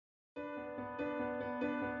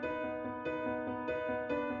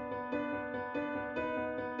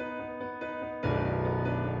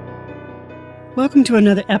Welcome to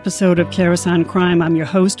another episode of Karis on Crime. I'm your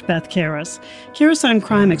host, Beth Karis. Karis on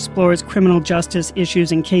Crime explores criminal justice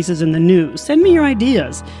issues and cases in the news. Send me your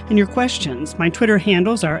ideas and your questions. My Twitter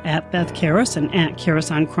handles are at Beth Karis and at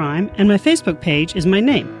Karis on Crime, and my Facebook page is my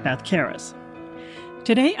name, Beth Karis.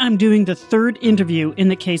 Today, I'm doing the third interview in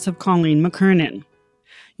the case of Colleen McKernan.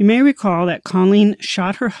 You may recall that Colleen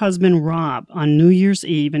shot her husband, Rob, on New Year's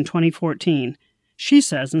Eve in 2014, she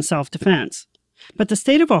says in self-defense. But the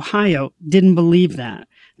state of Ohio didn't believe that.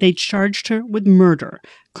 They charged her with murder.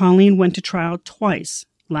 Colleen went to trial twice,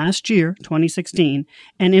 last year, 2016,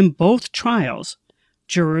 and in both trials,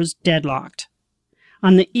 jurors deadlocked.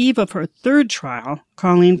 On the eve of her third trial,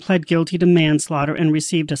 Colleen pled guilty to manslaughter and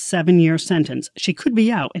received a 7-year sentence. She could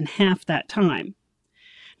be out in half that time.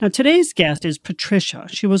 Now, today's guest is Patricia.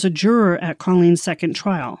 She was a juror at Colleen's second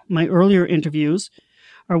trial. My earlier interviews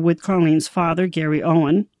are with Colleen's father, Gary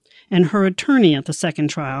Owen, and her attorney at the second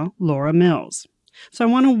trial, Laura Mills. So I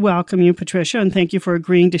want to welcome you, Patricia, and thank you for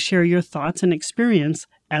agreeing to share your thoughts and experience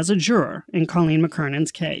as a juror in Colleen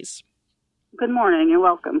McKernan's case. Good morning. You're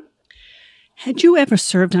welcome. Had you ever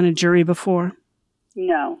served on a jury before?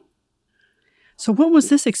 No. So what was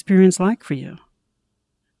this experience like for you?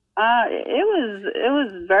 It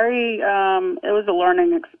was very, it was a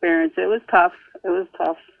learning experience. It was tough.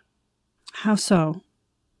 How so?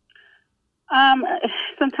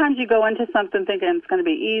 Sometimes you go into something thinking it's going to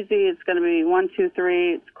be easy, it's going to be 1, 2,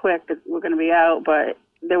 3, it's quick, we're going to be out, but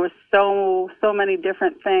there was so many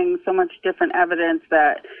different things, so much different evidence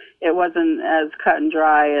that it wasn't as cut and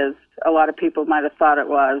dry as a lot of people might have thought it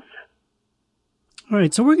was. All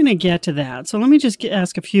right, so we're going to get to that. So let me just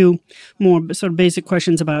ask a few more sort of basic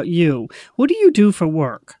questions about you. What do you do for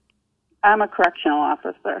work? I'm a correctional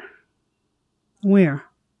officer. Where?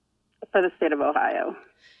 For the state of Ohio.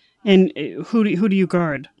 And who do you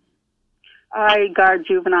guard? I guard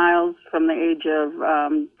juveniles from the age of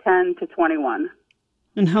 10 to 21.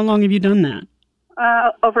 And how long have you done that?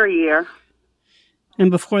 Over a year.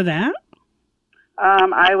 And before that?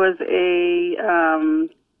 I was a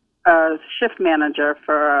shift manager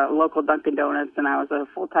for a local Dunkin' Donuts, and I was a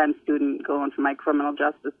full-time student going for my criminal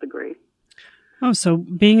justice degree. Oh, so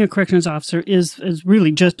being a corrections officer is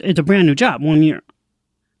really it's a brand new job, 1 year.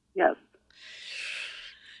 Yes.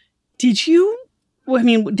 Did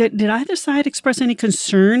either side express any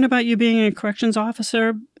concern about you being a corrections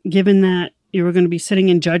officer, given that you were going to be sitting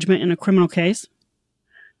in judgment in a criminal case?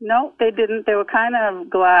 No, they didn't. They were kind of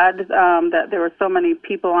glad that there were so many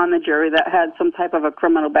people on the jury that had some type of a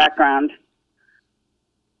criminal background.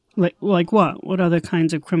 Like what? What other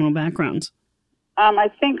kinds of criminal backgrounds? I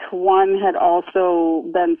think one had also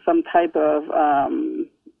been some type of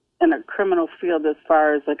in a criminal field as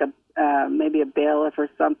far as like maybe a bailiff or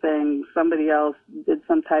something. Somebody else did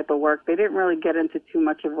some type of work. They didn't really get into too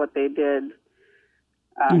much of what they did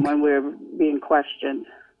when we were being questioned.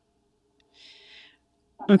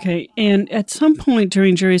 Okay, and at some point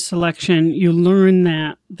during jury selection, you learned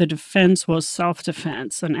that the defense was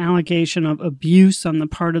self-defense, an allegation of abuse on the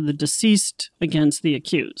part of the deceased against the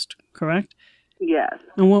accused, correct? Yes.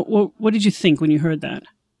 And what did you think when you heard that?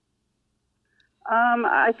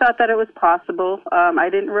 I thought that it was possible. I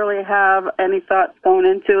didn't really have any thoughts going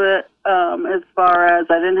into it as far as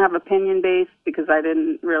I didn't have opinion-based because I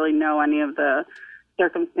didn't really know any of the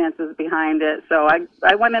circumstances behind it. So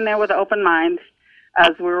I went in there with an open mind,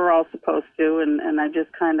 as we were all supposed to, and I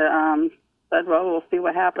just kind of said, well, we'll see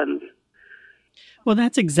what happens. Well,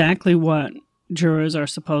 that's exactly what jurors are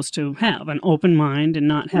supposed to have, an open mind and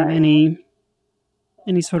not have any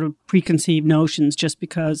sort of preconceived notions just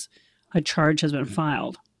because a charge has been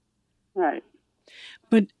filed. Right.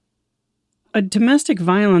 But a domestic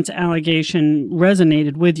violence allegation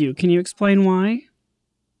resonated with you. Can you explain why?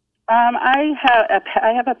 I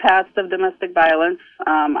have a past of domestic violence.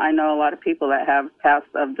 I know a lot of people that have past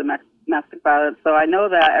of domestic violence, so I know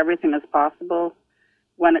that everything is possible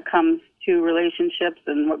when it comes to relationships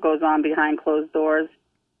and what goes on behind closed doors.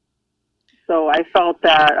 So I felt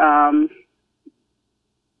that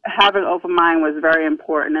having an open mind was very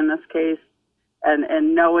important in this case,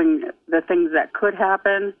 and knowing the things that could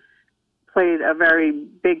happen played a very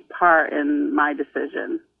big part in my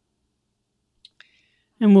decision.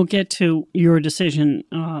 And we'll get to your decision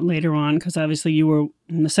later on, because obviously you were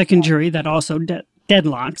in the second jury that also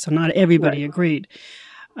deadlocked, so not everybody agreed.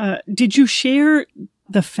 Did you share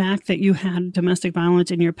the fact that you had domestic violence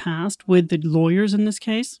in your past with the lawyers in this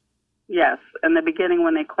case? Yes. In the beginning,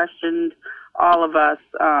 when they questioned all of us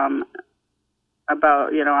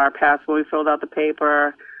about, our past, when we filled out the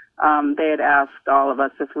paper, they had asked all of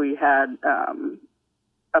us if we had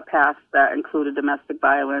a past that included domestic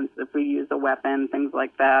violence, if we used a weapon, things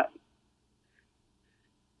like that.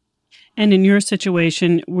 And in your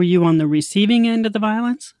situation, were you on the receiving end of the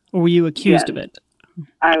violence, or were you accused Yes, of it?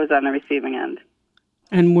 I was on the receiving end.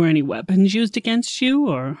 And were any weapons used against you,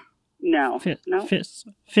 or No, no. fists,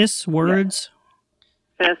 Yes. words?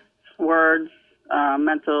 Fists, words,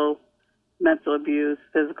 mental abuse,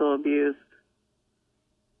 physical abuse.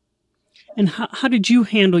 And how did you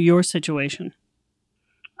handle your situation?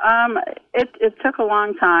 It took a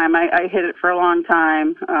long time. I hid it for a long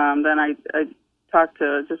time. Then I talked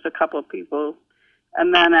to just a couple of people,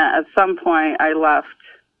 and then at some point I left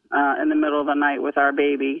in the middle of the night with our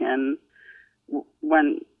baby and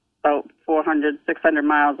went about 400, 600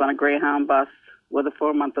 miles on a Greyhound bus with a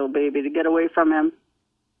 4-month-old baby to get away from him,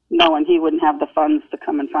 knowing he wouldn't have the funds to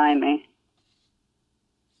come and find me.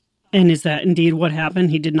 And is that indeed what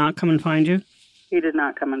happened? He did not come and find you? He did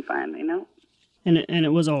not come and find me, no. And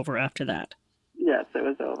it was over after that? Yes, it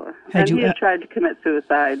was over. He He had tried to commit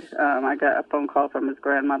suicide. I got a phone call from his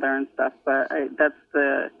grandmother and stuff, but that's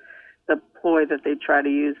the ploy that they try to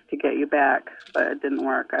use to get you back, but it didn't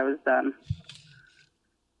work. I was done.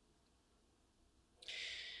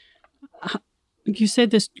 You said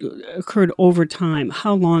this occurred over time.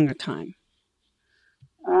 How long a time?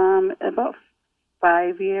 About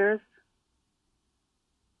 5 years.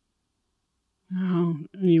 Oh,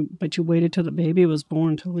 but you waited till the baby was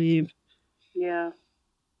born to leave. Yeah.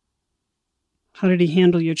 How did he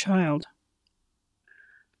handle your child?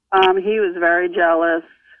 He was very jealous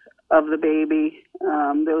of the baby.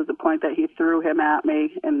 There was a point that he threw him at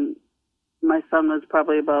me, and my son was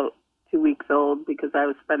probably about 2 weeks old because I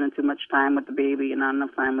was spending too much time with the baby and not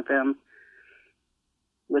enough time with him,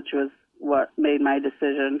 which was what made my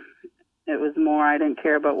decision. It was more I didn't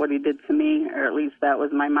care about what he did to me, or at least that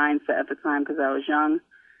was my mindset at the time because I was young.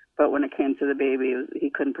 But when it came to the baby,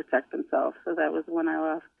 he couldn't protect himself, so that was when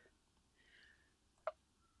I left.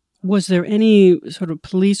 Was there any sort of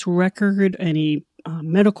police record, any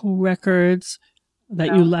medical records that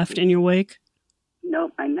No. you left in your wake?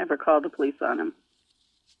 Nope, I never called the police on him.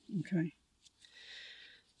 Okay.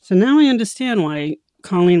 So now I understand why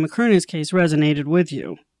Colleen McKernan's case resonated with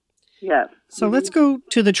you. Yes. So let's go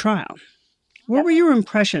to the trial. What Yep. were your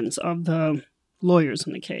impressions of the lawyers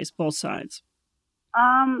in the case, both sides?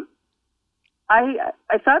 I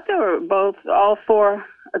thought they were all four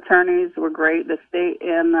attorneys were great. The state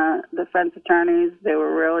and the defense attorneys, they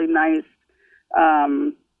were really nice.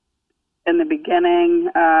 In the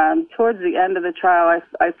beginning, towards the end of the trial,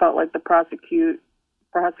 I felt like the prosecution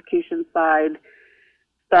side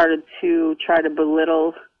started to try to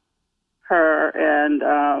belittle her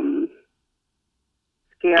and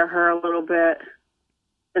scare her a little bit,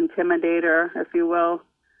 intimidate her, if you will.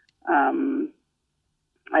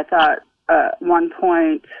 I thought at one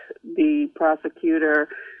point the prosecutor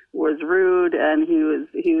was rude, and he was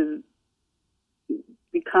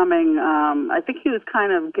becoming, I think he was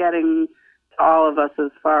kind of getting to all of us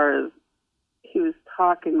as far as he was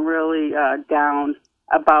talking really down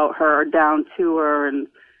about her, down to her, and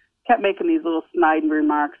kept making these little snide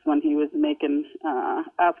remarks when he was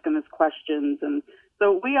asking us questions. And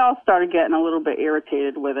so we all started getting a little bit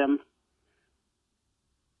irritated with him.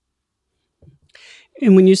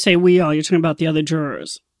 And when you say we all, you're talking about the other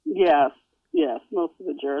jurors. Yes, most of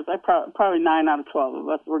the jurors. Probably 9 out of 12 of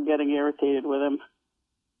us were getting irritated with him.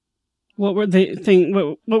 What were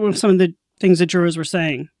what were some of the things the jurors were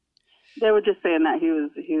saying? They were just saying that he was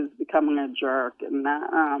becoming a jerk, and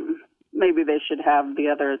that maybe they should have the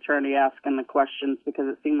other attorney asking the questions, because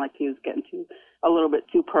it seemed like he was getting a little bit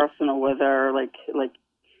too personal with her, like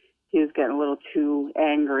he was getting a little too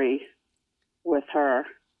angry with her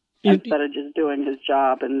instead of just doing his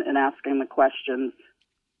job and asking the questions.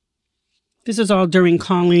 This is all during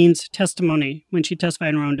Colleen's testimony when she testified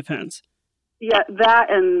in her own defense. Yeah,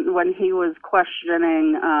 that, and when he was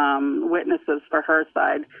questioning witnesses for her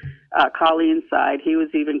side, Colleen's side, he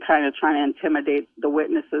was even kind of trying to intimidate the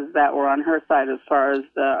witnesses that were on her side, as far as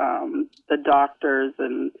the doctors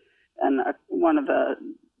and one of the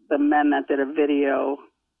men that did a video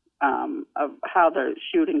of how the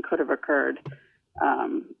shooting could have occurred.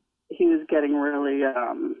 He was getting really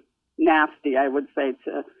nasty, I would say,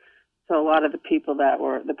 to a lot of the people that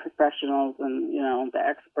were the professionals and the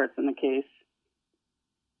experts in the case.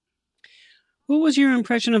 What was your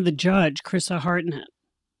impression of the judge, Krista Hartnett?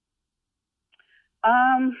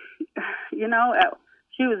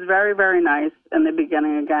 She was very, very nice in the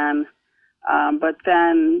beginning again. But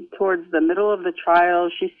then towards the middle of the trial,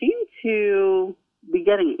 she seemed to be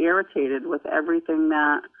getting irritated with everything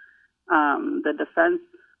that the defense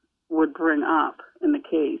would bring up in the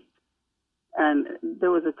case. And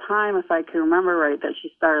there was a time, if I can remember right, that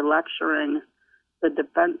she started lecturing the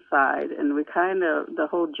defense side, and the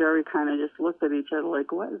whole jury kind of just looked at each other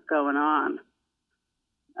like, what is going on?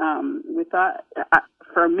 We thought,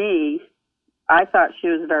 for me, I thought she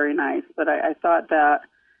was very nice, but I thought that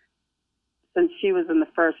since she was in the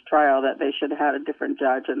first trial that they should have had a different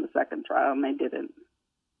judge in the second trial, and they didn't.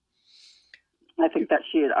 I think that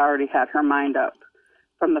she had already had her mind up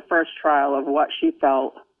from the first trial of what she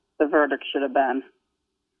felt the verdict should have been.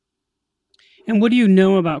 And what do you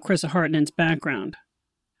know about Chrissa Hartnet's background?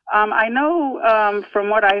 I know from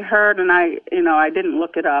what I heard, and I didn't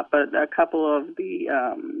look it up, but a couple of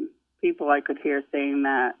the people I could hear saying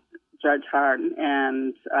that Judge Hart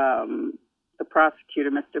and the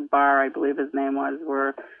prosecutor, Mr. Barr, I believe his name was,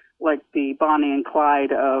 were like the Bonnie and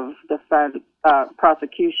Clyde of defense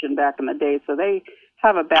prosecution back in the day. So they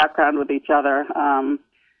have a background with each other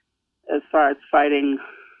as far as fighting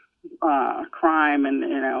crime and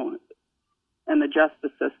the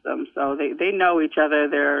justice system. So they know each other.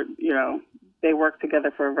 They work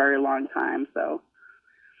together for a very long time. So.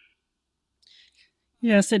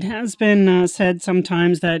 Yes, it has been said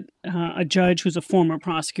sometimes that a judge who's a former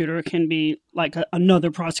prosecutor can be like another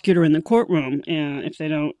prosecutor in the courtroom if they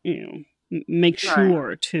don't, make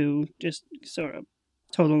sure to just sort of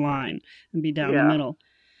toe the line and be down the middle.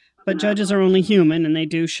 But judges are only human, and they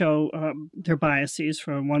do show their biases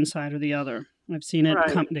for one side or the other. I've seen it.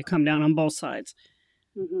 They come down on both sides.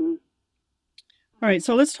 Mm-hmm. All right,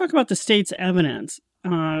 so let's talk about the state's evidence.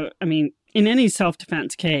 In any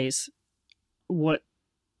self-defense case, what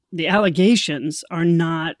the allegations are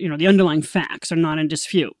not, the underlying facts are not in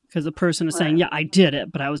dispute because the person is saying, yeah, I did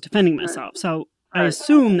it, but I was defending myself. So I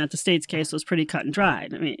assume that the state's case was pretty cut and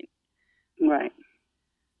dried. Right.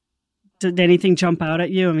 Did anything jump out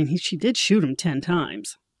at you? She did shoot him 10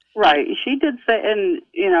 times. Right. She did say, and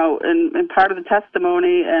in part of the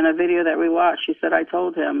testimony and a video that we watched, she said, I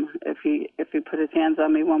told him if he put his hands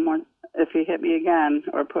on me if he hit me again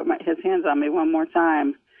or put his hands on me one more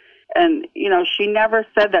time. And, she never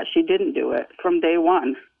said that she didn't do it from day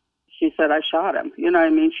one. She said, I shot him.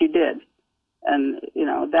 She did. And,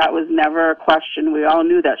 that was never a question. We all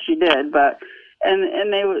knew that she did. But,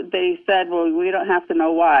 and they said, well, we don't have to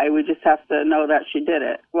know why. We just have to know that she did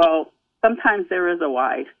it. Well, sometimes there is a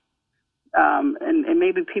why. And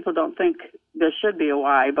maybe people don't think there should be a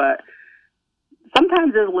why, but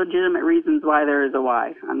sometimes there's legitimate reasons why there is a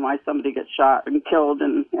why, and why somebody gets shot and killed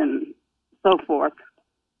and so forth.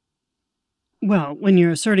 Well, when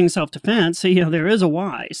you're asserting self-defense, there is a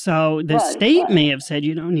why. So the state may have said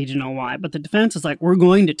you don't need to know why, but the defense is like, we're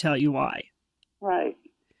going to tell you why. Right.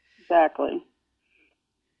 Exactly.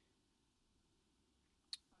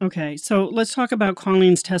 Okay, so let's talk about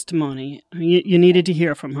Colleen's testimony. You needed to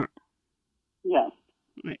hear from her. Yes.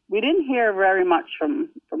 Right. We didn't hear very much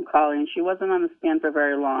from Colleen. She wasn't on the stand for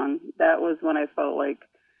very long. That was when I felt like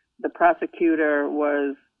the prosecutor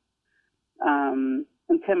was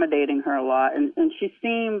intimidating her a lot. And she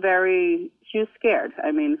seemed she was scared.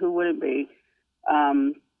 Who wouldn't be?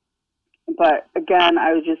 But again,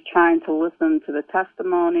 I was just trying to listen to the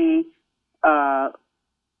testimony,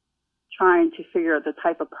 trying to figure out the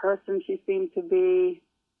type of person she seemed to be.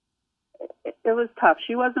 It was tough.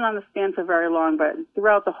 She wasn't on the stand for very long, but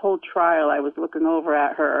throughout the whole trial, I was looking over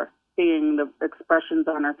at her, seeing the expressions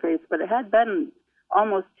on her face. But it had been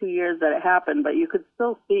almost 2 years that it happened, but you could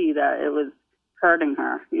still see that it was hurting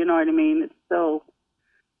her. You know what I mean? It still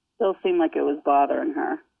seemed like it was bothering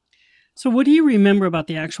her. So what do you remember about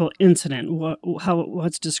the actual incident,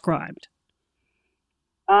 what's described?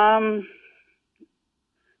 I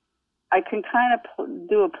can kind of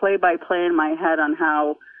do a play-by-play in my head on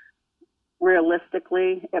how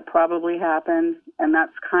realistically it probably happened, and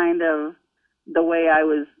that's kind of the way I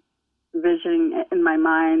was visioning in my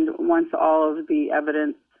mind once all of the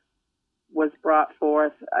evidence was brought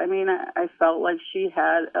forth. I felt like she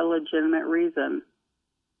had a legitimate reason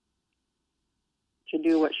to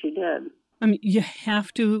do what she did. You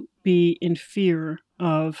have to be in fear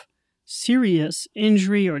of serious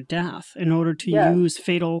injury or death in order to use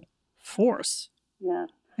fatal force. Yeah.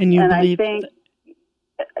 And you believe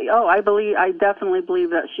I definitely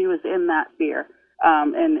believe that she was in that fear.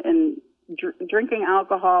 Drinking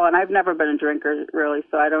alcohol, and I've never been a drinker really,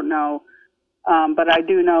 so I don't know. But I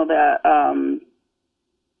do know that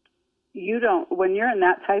when you're in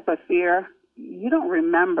that type of fear, you don't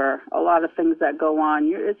remember a lot of things that go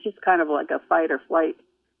on. It's just kind of like a fight or flight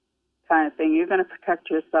kind of thing. You're going to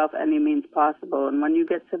protect yourself any means possible. And when you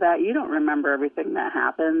get to that, you don't remember everything that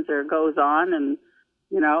happens or goes on. And,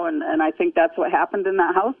 and I think that's what happened in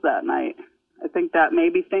that house that night. I think that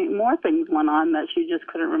maybe more things went on that she just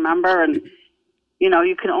couldn't remember. And,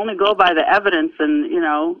 you can only go by the evidence and,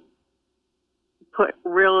 put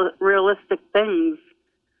realistic things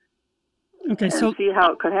Okay, and so see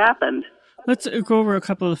how it could happen. let's go over a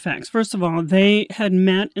couple of the facts. First of all, they had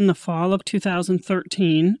met in the fall of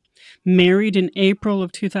 2013, married in April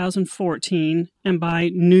of 2014, and by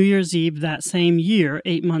New Year's Eve that same year,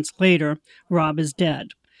 8 months later, Rob is dead.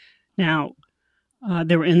 Now,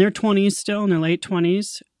 they were in their 20s still, in their late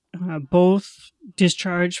 20s, both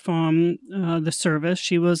discharged from the service.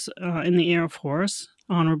 She was in the Air Force,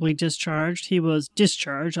 honorably discharged. He was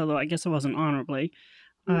discharged, although I guess it wasn't honorably.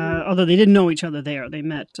 Although they didn't know each other there. They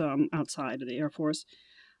met outside of the Air Force.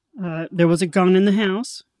 There was a gun in the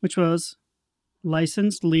house, which was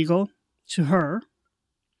licensed, legal to her.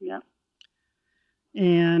 Yeah.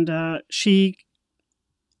 And she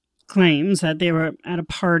claims that they were at a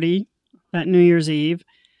party that New Year's Eve.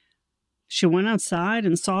 She went outside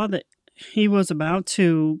and saw that he was about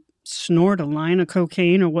to snort a line of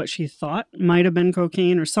cocaine, or what she thought might have been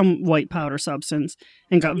cocaine or some white powder substance,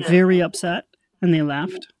 and got very upset. And they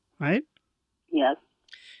left, right? Yes.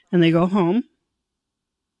 And they go home.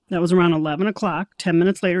 That was around 11 o'clock. 10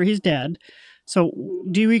 minutes later, he's dead. So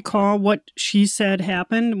do you recall what she said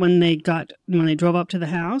happened when they drove up to the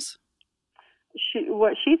house?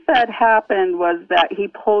 What she said happened was that he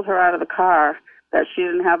pulled her out of the car, that she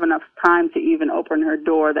didn't have enough time to even open her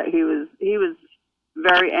door, that he was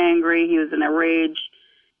very angry. He was in a rage.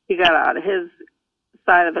 He got out of his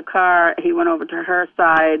side of the car. He went over to her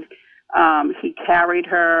side. He carried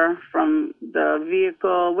her from the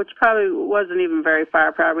vehicle, which probably wasn't even very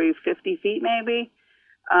far, probably 50 feet maybe.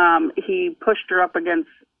 He pushed her up against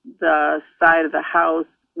the side of the house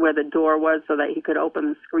where the door was so that he could open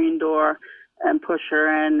the screen door and push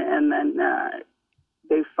her in. And then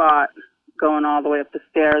they fought going all the way up the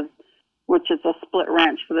stairs, which is a split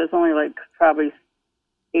wrench. So there's only like probably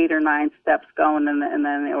 8 or 9 steps going, and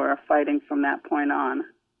then they were fighting from that point on.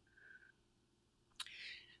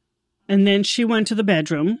 And then she went to the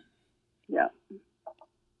bedroom. Yeah.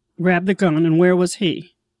 Grabbed the gun, and where was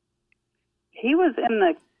he? He was in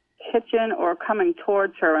the kitchen or coming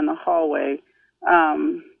towards her in the hallway. I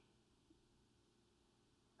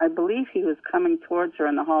believe he was coming towards her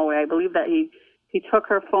in the hallway. I believe that he took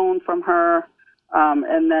her phone from her,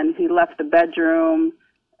 and then he left the bedroom,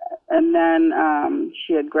 and then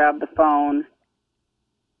she had grabbed the phone,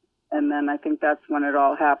 and then I think that's when it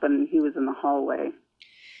all happened. He was in the hallway.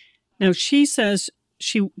 Now, she says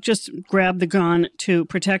she just grabbed the gun to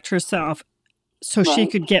protect herself so she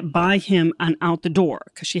could get by him and out the door,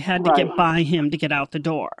 because she had to get by him to get out the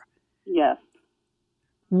door. Yes.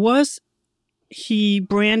 Was he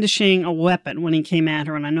brandishing a weapon when he came at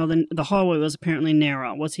her? And I know the hallway was apparently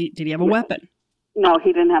narrow. Did he have a weapon? No,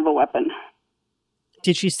 he didn't have a weapon.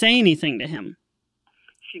 Did she say anything to him?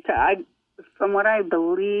 From what I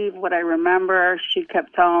believe, what I remember, she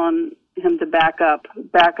kept telling him to back up,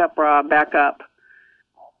 Rob, back up.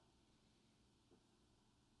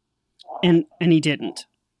 And he didn't.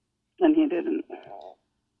 And he didn't.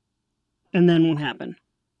 And then what happened?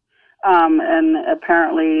 And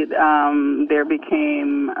apparently there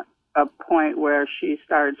became a point where she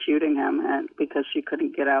started shooting him, and because she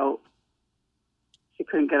couldn't get out. She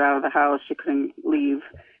couldn't get out of the house. She couldn't leave.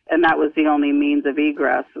 And that was the only means of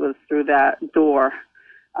egress, was through that door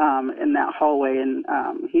in that hallway. And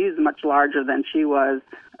he's much larger than she was.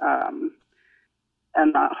 And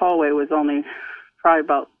the hallway was only probably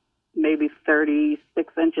about maybe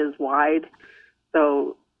 36 inches wide.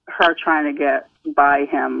 So her trying to get by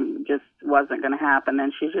him just wasn't going to happen.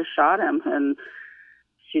 And she just shot him. And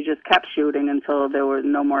she just kept shooting until there were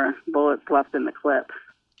no more bullets left in the clip.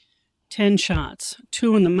 10 shots,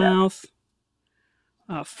 2 in the mouth,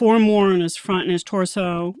 4 more in his front and his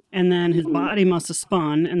torso, and then his body must have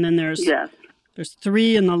spun, and then there's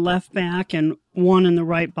 3 in the left back and 1 in the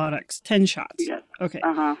right buttocks. 10 shots. Yes. Okay.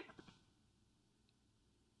 Uh-huh.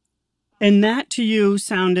 And that to you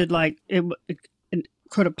sounded like it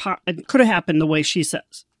could have happened the way she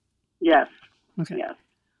says. Yes. Okay. Yes.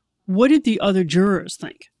 What did the other jurors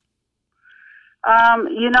think?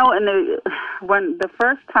 When the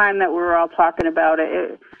first time that we were all talking about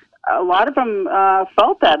it, a lot of them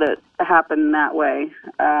felt that it happened that way.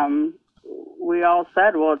 We all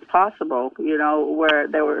said, well, it's possible, where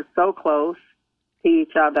they were so close to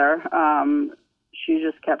each other. She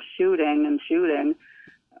just kept shooting and shooting.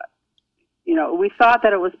 We thought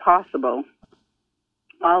that it was possible.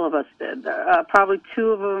 All of us did. Probably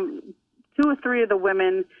 2 or 3 of the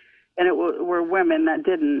women, and it were women that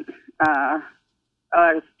didn't.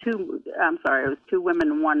 It was 2. I'm sorry. It was 2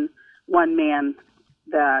 women, one man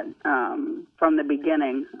that from the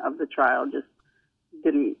beginning of the trial just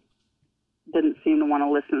didn't seem to want to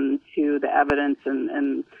listen to the evidence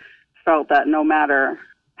and felt that no matter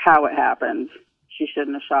how it happened, she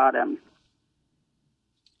shouldn't have shot him.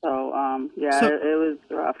 So, it was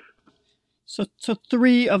rough. So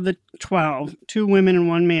 3 of the 12, 2 women and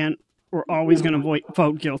 1 man, were always going to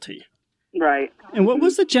vote guilty. Right. And what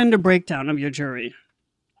was the gender breakdown of your jury?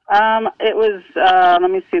 It was,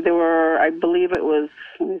 let me see, there were, I believe it was,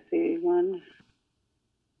 I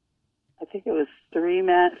think it was 4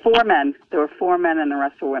 men. There were 4 men and the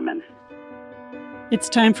rest were women. It's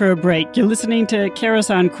time for a break. You're listening to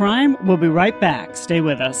Karis on Crime. We'll be right back. Stay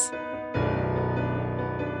with us.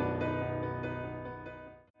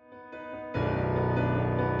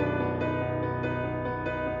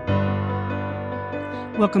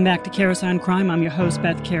 Welcome back to Karis on Crime. I'm your host,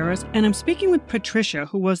 Beth Karis, and I'm speaking with Patricia,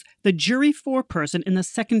 who was the jury foreperson in the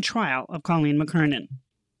second trial of Colleen McKernan.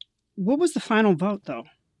 What was the final vote, though?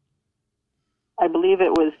 I believe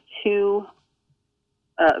it was 2.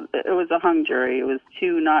 It was a hung jury. It was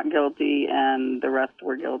 2 not guilty, and the rest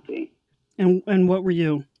were guilty. And what were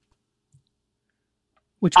you?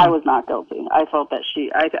 Which one? I was not guilty. I felt that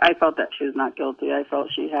she was not guilty. I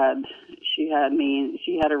felt she had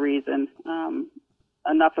a reason,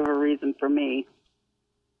 enough of a reason for me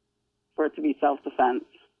for it to be self-defense.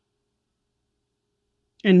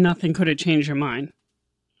 And nothing could have changed your mind?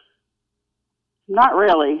 Not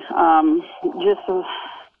really.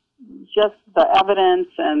 Just the evidence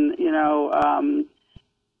and,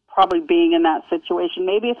 probably being in that situation.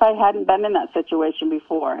 Maybe if I hadn't been in that situation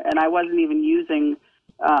before and I wasn't even using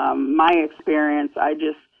my experience,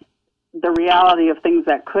 the reality of things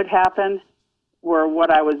that could happen were what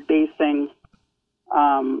I was basing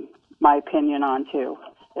my opinion on too.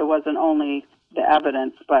 It wasn't only the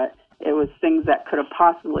evidence, but it was things that could have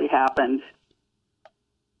possibly happened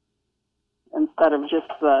instead of just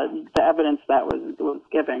the evidence that was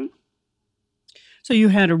giving. So you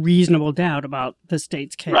had a reasonable doubt about the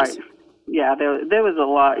state's case. Right. Yeah, there was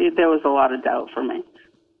a lot of doubt for me.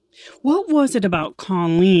 What was it about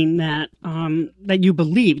Colleen that you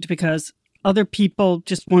believed? Because other people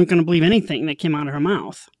just weren't going to believe anything that came out of her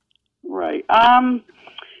mouth. Right.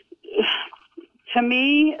 To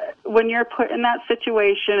me, when you're put in that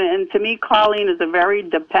situation, and to me, Colleen is a very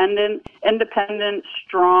independent,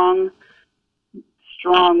 strong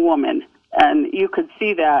woman, and you could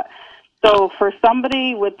see that. So for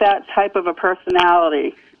somebody with that type of a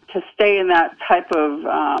personality to stay in that type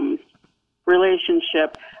of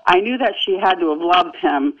relationship, I knew that she had to have loved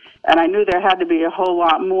him, and I knew there had to be a whole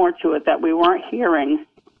lot more to it that we weren't hearing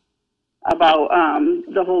about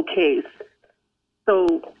the whole case.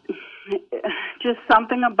 So just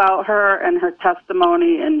something about her and her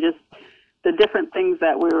testimony and just the different things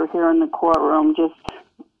that we were hearing in the courtroom, just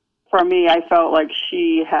for me, I felt like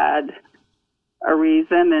she had a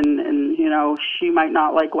reason, and she might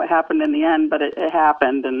not like what happened in the end, but it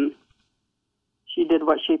happened, and she did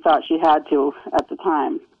what she thought she had to at the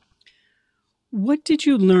time. What did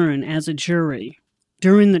you learn as a jury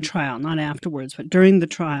during the trial, not afterwards, but during the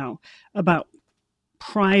trial, about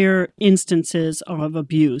prior instances of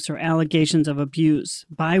abuse or allegations of abuse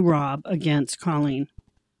by Rob against Colleen?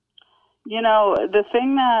 The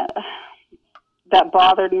thing that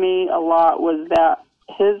bothered me a lot was that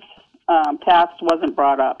his past wasn't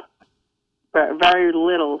brought up. Very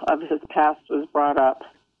little of his past was brought up.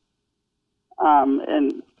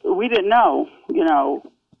 And we didn't know,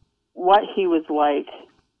 what he was like.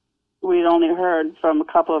 We'd only heard from a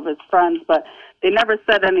couple of his friends, but they never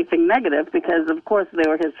said anything negative because, of course, they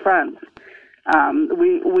were his friends.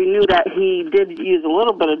 We knew that he did use a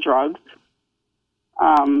little bit of drugs,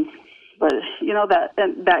 but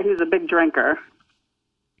that he's a big drinker.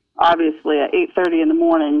 Obviously, at 8:30 in the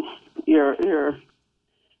morning, you're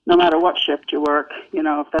no matter what shift you work,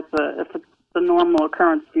 if it's a normal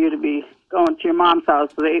occurrence for you to be going to your mom's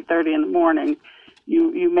house at 8:30 in the morning,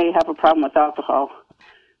 you may have a problem with alcohol.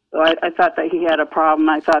 So I thought that he had a problem.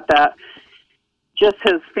 I thought that just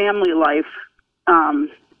his family life,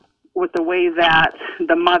 with the way that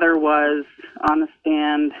the mother was on the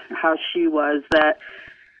stand, how she was, that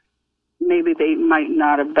maybe they might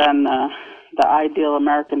not have been the ideal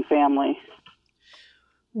American family.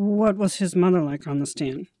 What was his mother like on the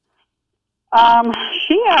stand?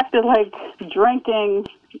 She acted like drinking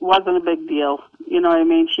wasn't a big deal. You know what I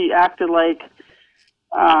mean? She acted like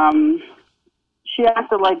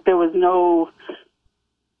there was no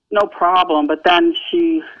problem. But then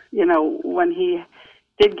she, when he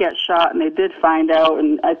did get shot and they did find out,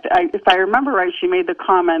 and if I remember right, she made the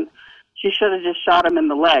comment she should have just shot him in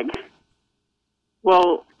the leg.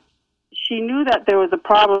 Well, she knew that there was a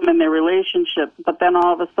problem in their relationship, but then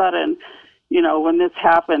all of a sudden, when this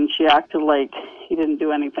happened, she acted like he didn't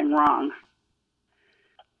do anything wrong.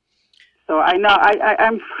 So I know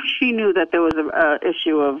she knew that there was a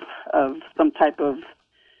issue of some type of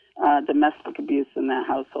domestic abuse in that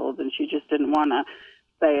household, and she just didn't want to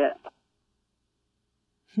say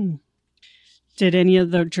it. Did any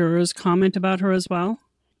of the jurors comment about her as well?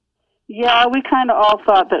 Yeah, we kind of all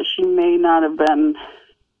thought that she may not have been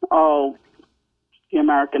the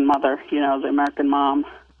American mother, the American mom,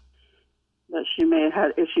 that she may have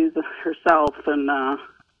had issues herself, and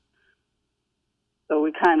so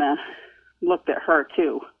we kind of looked at her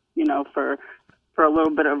too, for a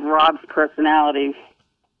little bit of Rob's personality.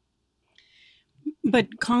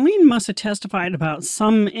 But Colleen must have testified about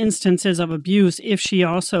some instances of abuse if she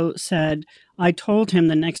also said, I told him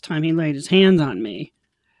the next time he laid his hands on me.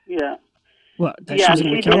 Yeah. What, that she was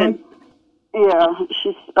going to kill him? Yeah,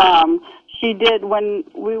 she did. When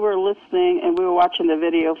we were listening and we were watching the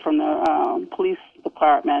video from the police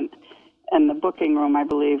department in the booking room, I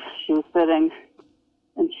believe, she was sitting,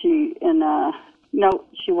 and no,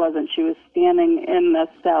 she wasn't. She was standing in the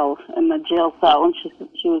cell, in the jail cell, and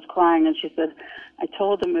she was crying, and she said, I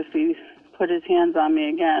told him if he put his hands on me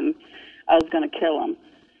again, I was going to kill him.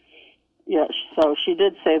 Yeah, so she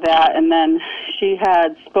did say that, and then she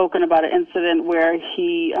had spoken about an incident where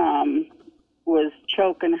he was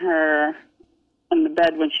choking her in the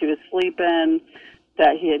bed when she was sleeping,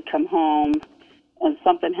 that he had come home, and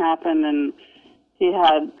something happened, and he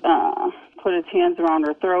had put his hands around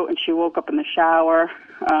her throat, and she woke up in the shower,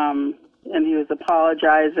 and he was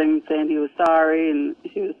apologizing, saying he was sorry, and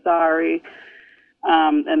he was sorry.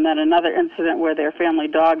 And then another incident where their family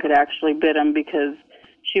dog had actually bit him because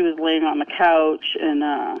she was laying on the couch,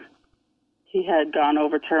 and he had gone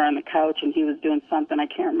over to her on the couch, and he was doing something. I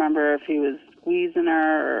can't remember if he was squeezing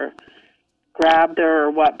her or grabbed her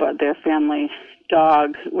or what, but their family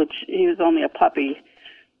dog, which he was only a puppy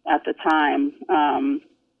at the time,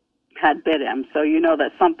 had bit him. So you know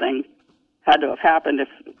that something had to have happened if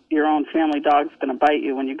your own family dog's going to bite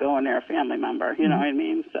you when you go in there, a family member, you know what I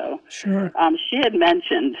mean? So sure. She had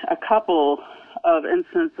mentioned a couple of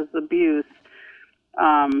instances of abuse,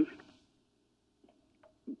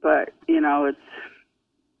 but,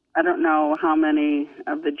 I don't know how many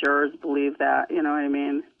of the jurors believe that, you know what I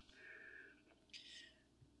mean?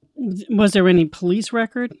 Was there any police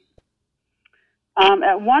record?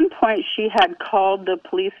 At one point, she had called the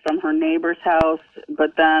police from her neighbor's house,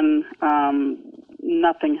 but then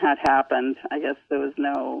nothing had happened. I guess there was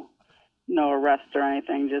no arrest or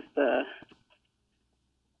anything. Just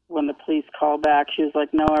when the police called back, she was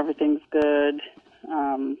like, "No, everything's good."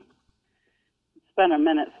 It's been a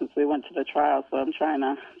minute since we went to the trial, so I'm trying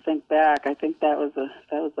to think back. I think that was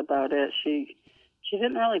about it. She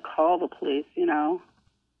didn't really call the police,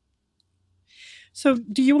 So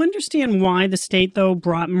do you understand why the state, though,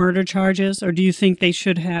 brought murder charges, or do you think they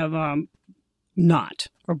should have not,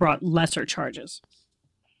 or brought lesser charges?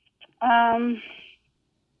 I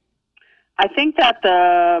think that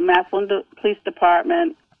the Massillon Police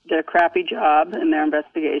Department did a crappy job in their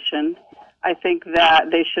investigation. I think that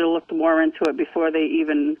they should have looked more into it before they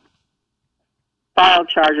even filed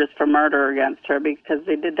charges for murder against her, because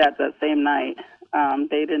they did that same night.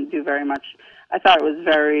 They didn't do very much. I thought it was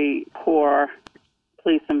very poor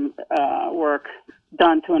police work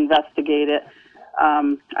done to investigate it.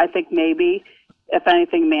 I think maybe, if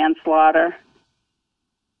anything, manslaughter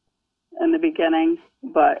in the beginning,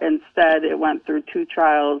 but instead it went through two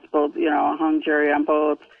trials, both, a hung jury on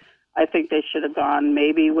both. I think they should have gone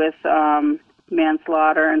maybe with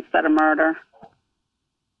manslaughter instead of murder.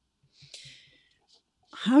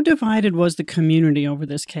 How divided was the community over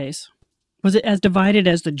this case? Was it as divided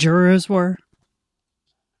as the jurors were?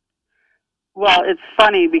 Well, it's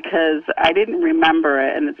funny because I didn't remember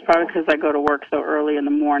it, and it's probably because I go to work so early in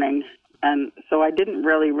the morning, and so I didn't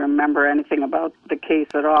really remember anything about the case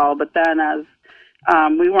at all. But then as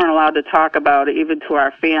we weren't allowed to talk about it, even to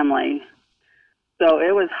our family, so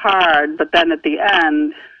it was hard. But then at the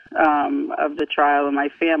end of the trial, and my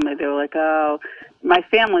family, they were like, oh, my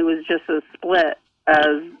family was just as split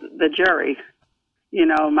as the jury.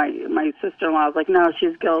 My sister-in-law was like, no,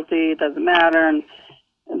 she's guilty, it doesn't matter, and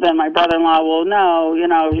then my brother-in-law, well, no,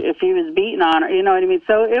 if he was beaten on her, you know what I mean?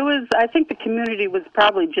 So it was, I think the community was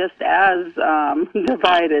probably just as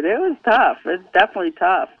divided. It was tough. It's definitely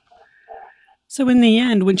tough. So in the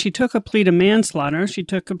end, when she took a plea to manslaughter, she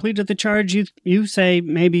took a plea to the charge you say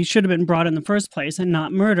maybe should have been brought in the first place and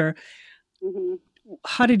not murder. Mm-hmm.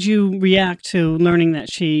 How did you react to learning that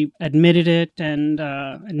she admitted it and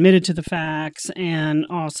admitted to the facts and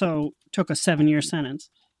also took a 7-year sentence?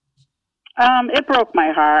 It broke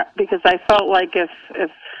my heart because I felt like if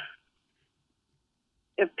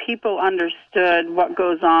people understood what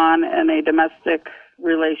goes on in a domestic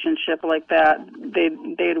relationship like that,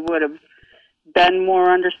 they would have been more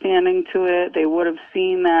understanding to it. They would have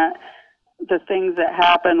seen that the things that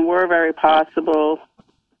happened were very possible.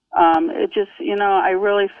 It just, I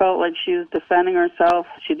really felt like she was defending herself.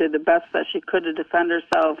 She did the best that she could to defend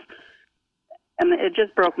herself. And it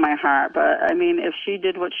just broke my heart. But, I mean, if she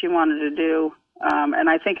did what she wanted to do, and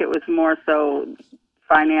I think it was more so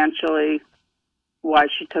financially why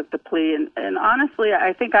she took the plea. And honestly,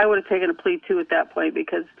 I think I would have taken a plea, too, at that point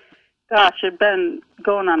because, gosh, it had been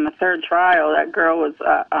going on the third trial. That girl was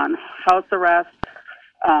on house arrest.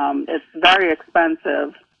 It's very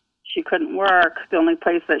expensive. She couldn't work. The only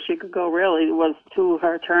place that she could go really was to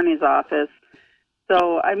her attorney's office.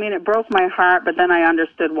 So, I mean, it broke my heart, but then I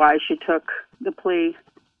understood why she took the plea.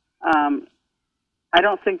 I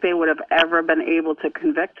don't think they would have ever been able to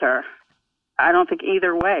convict her. I don't think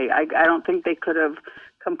either way. I don't think they could have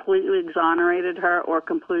completely exonerated her or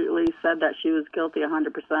completely said that she was guilty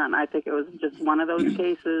 100%. I think it was just one of those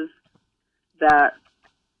cases that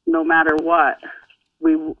no matter what,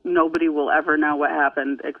 nobody will ever know what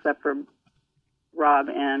happened except for Rob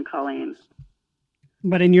and Colleen.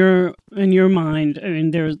 But in your mind, I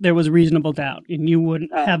mean, there was reasonable doubt, and you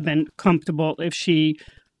wouldn't have been comfortable if she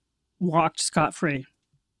walked scot-free.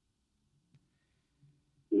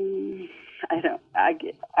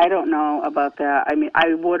 I don't know about that. I mean,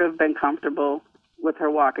 I would have been comfortable with her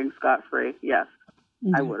walking scot-free. Yes,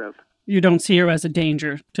 mm-hmm. I would have. You don't see her as a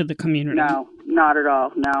danger to the community? No, not at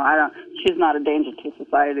all. No, I don't. She's not a danger to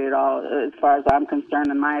society at all, as far as I'm concerned,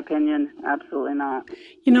 in my opinion. Absolutely not.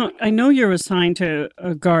 I know you're assigned to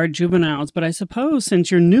guard juveniles, but I suppose since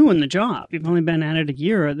you're new in the job, you've only been at it a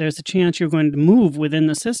year, there's a chance you're going to move within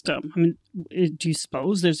the system. I mean, do you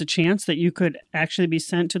suppose there's a chance that you could actually be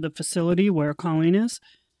sent to the facility where Colleen is?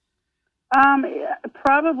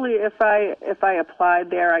 Probably if I applied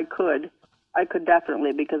there, I could. I could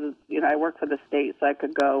definitely, because, I work for the state, so I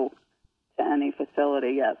could go to any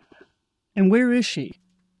facility, yes. And where is she?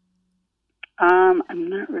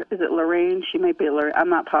 Is it Lorraine? She might be Lorraine. I'm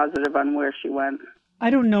not positive on where she went. I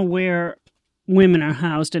don't know where women are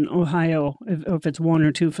housed in Ohio, if it's one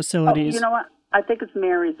or two facilities. Oh, you know what? I think it's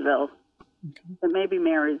Marysville. Okay. It may be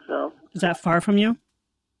Marysville. Is that far from you?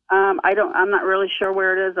 I'm not really sure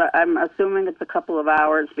where it is. I'm assuming it's a couple of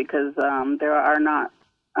hours because there are not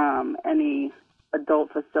any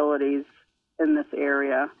adult facilities in this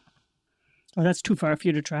area. Oh, that's too far for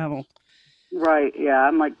you to travel. Right, yeah.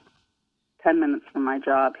 I'm like 10 minutes from my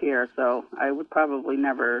job here, so I would probably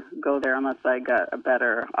never go there unless I got a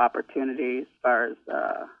better opportunity as far as,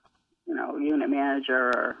 unit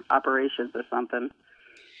manager or operations or something.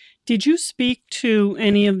 Did you speak to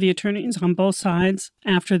any of the attorneys on both sides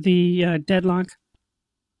after the deadlock?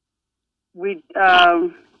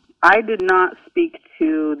 I did not speak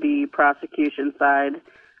to the prosecution side.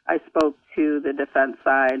 I spoke to the defense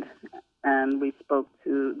side, and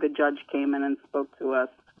the judge came in and spoke to us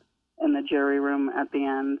in the jury room at the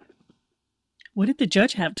end. What did the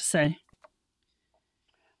judge have to say?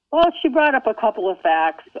 Well, she brought up a couple of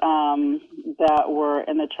facts that were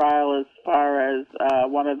in the trial as far as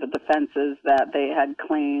one of the defenses that they had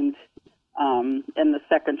claimed in the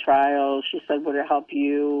second trial. She said, would it help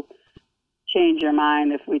you change your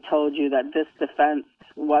mind if we told you that this defense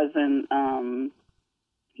wasn't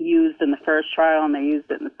used in the first trial and they used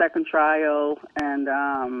it in the second trial? And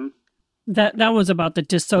that was about the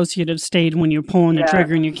dissociative state when you're pulling the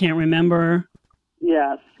trigger and you can't remember.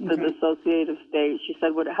 Yes, the dissociative state. She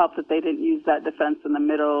said, would it help that they didn't use that defense in the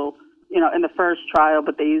middle, in the first trial,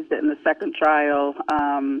 but they used it in the second trial?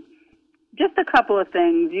 Just a couple of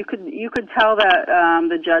things. You could tell that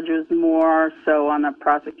the judge was more so on the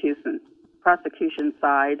prosecution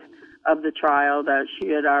side of the trial, that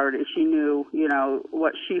she knew,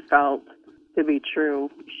 what she felt to be true.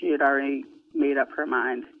 She had already made up her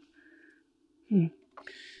mind.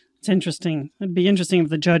 It's interesting. It'd be interesting if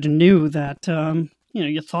the judge knew that,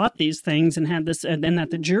 you thought these things and had this, and that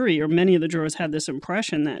the jury or many of the jurors had this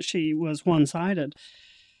impression that she was one-sided.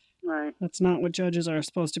 Right. That's not what judges are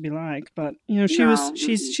supposed to be like. But,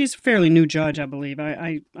 she's a fairly new judge, I believe.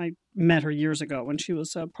 I met her years ago when she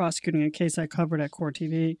was prosecuting a case I covered at Core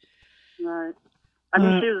TV. Right. I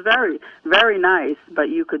mean, she was very, very nice, but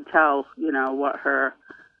you could tell, what her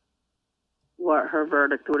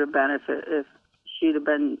verdict would have been if she'd have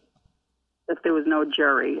been, if there was no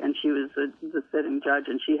jury and she was the sitting judge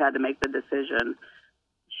and she had to make the decision.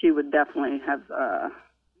 She would definitely have,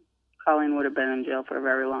 Colleen would have been in jail for a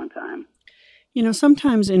very long time. You know,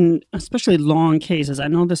 sometimes in especially long cases, I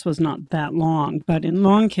know this was not that long, but in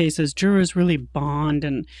long cases, jurors really bond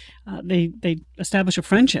and they establish a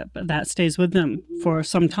friendship that stays with them for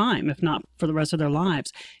some time, if not for the rest of their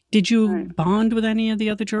lives. Did you bond with any of the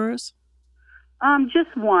other jurors?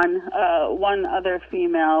 Just one other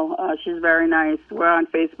female. She's very nice. We're on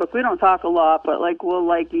Facebook. We don't talk a lot, but like we'll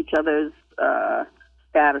like each other's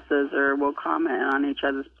statuses or we'll comment on each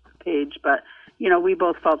other's page. But you know, we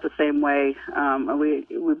both felt the same way.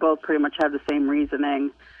 We both pretty much had the same reasoning.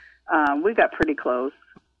 We got pretty close.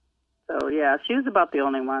 So yeah, she was about the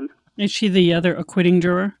only one. Is she the other acquitting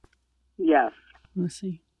juror? Yes. Let's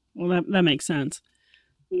see. Well, that makes sense.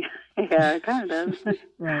 Yeah, it kind of does.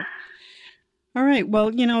 Right. All right.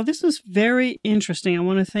 Well, you know, this was very interesting. I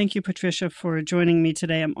want to thank you, Patricia, for joining me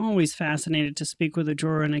today. I'm always fascinated to speak with a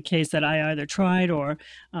juror in a case that I either tried or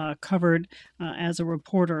covered as a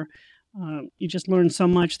reporter. You just learn so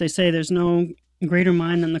much. They say there's no greater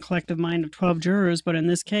mind than the collective mind of 12 jurors, but in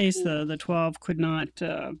this case, the 12 could not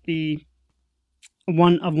be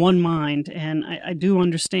one mind. And I do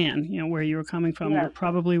understand, you know, where you were coming from. Yes. You're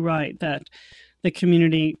probably right that the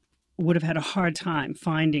community would have had a hard time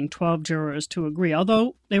finding 12 jurors to agree,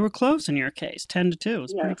 although they were close in your case, 10-2.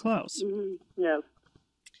 It's pretty close. Mm-hmm. Yes.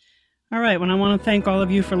 All right. Well, I want to thank all of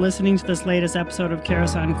you for listening to this latest episode of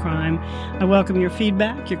Karas on Crime. I welcome your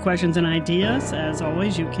feedback, your questions, and ideas. As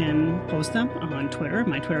always, you can post them on Twitter.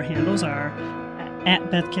 My Twitter handles are at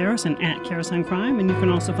Beth Karas and at Karas on Crime, and you can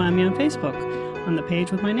also find me on Facebook on the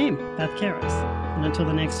page with my name, Beth Karas. And until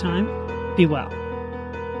the next time, be well.